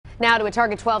Now to a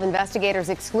Target 12 Investigators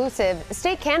exclusive.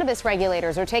 State cannabis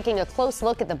regulators are taking a close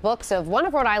look at the books of one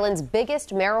of Rhode Island's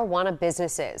biggest marijuana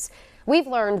businesses. We've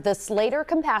learned the Slater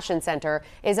Compassion Center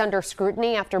is under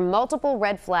scrutiny after multiple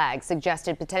red flags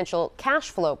suggested potential cash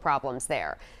flow problems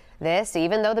there. This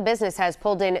even though the business has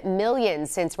pulled in millions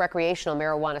since recreational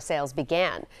marijuana sales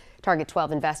began. Target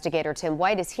 12 investigator Tim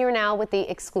White is here now with the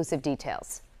exclusive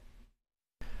details.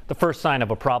 The first sign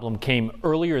of a problem came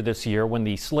earlier this year when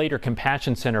the Slater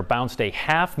Compassion Center bounced a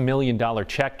 $500,000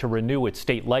 check to renew its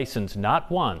state license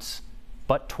not once,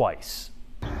 but twice.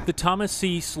 The Thomas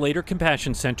C. Slater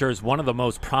Compassion Center is one of the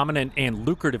most prominent and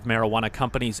lucrative marijuana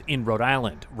companies in Rhode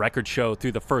Island. Records show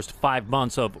through the first 5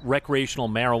 months of recreational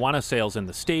marijuana sales in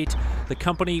the state, the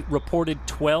company reported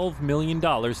 $12 million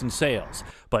in sales.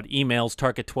 But emails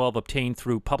Target 12 obtained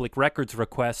through public records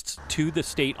requests to the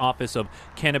State Office of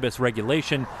Cannabis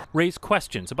Regulation raised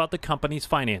questions about the company's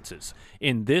finances.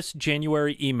 In this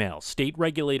January email, state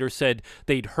regulators said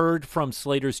they'd heard from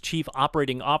Slater's chief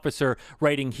operating officer,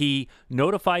 writing, "He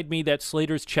notified me that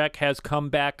Slater's check has come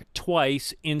back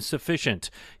twice insufficient.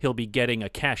 He'll be getting a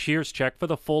cashier's check for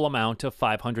the full amount of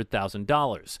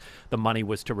 $500,000. The money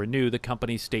was to renew the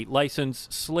company's state license.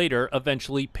 Slater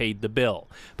eventually paid the bill.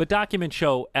 But documents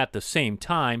show at the same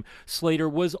time, Slater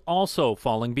was also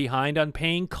falling behind on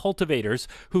paying cultivators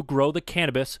who grow the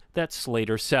cannabis that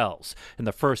Slater sells. In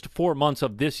the first 4 months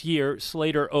of this year,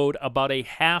 Slater owed about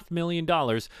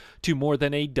 $500,000 to more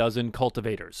than a dozen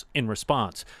cultivators. In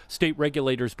response, state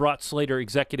regulators brought Slater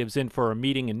executives in for a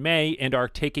meeting in May and are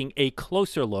taking a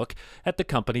closer look at the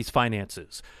company's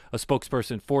finances. A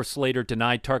spokesperson for Slater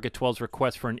denied Target 12's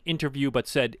request for an interview, but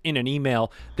said in an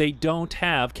email they don't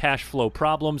have cash flow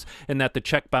problems and that the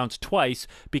check bounced twice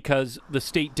because the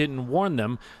state didn't warn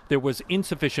them there was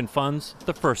insufficient funds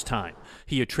the first time.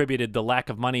 He attributed the lack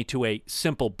of money to a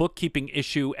simple bookkeeping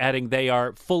issue, adding they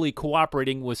are fully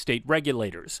cooperating with state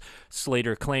regulators.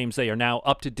 Slater claims they are now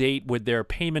up to date with their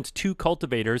payments to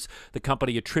cultivators. The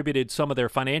company attributed some of their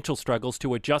financial struggles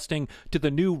to adjusting to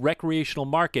the new recreational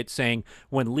market, saying,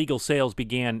 "When legal sales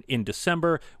began in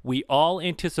December, we all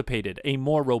anticipated a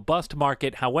more robust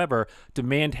market. However,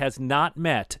 demand has not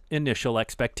met initial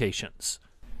expectations."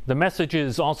 The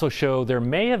messages also show there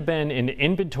may have been an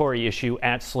inventory issue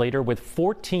at Slater with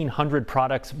 1,400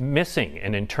 products missing.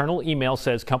 An internal email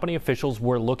says company officials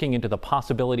were looking into the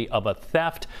possibility of a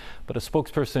theft, but a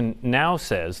spokesperson now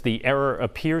says the error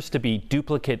appears to be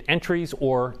duplicate entries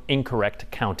or incorrect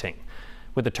counting.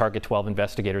 With the Target 12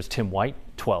 investigators, Tim White,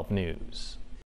 12 News.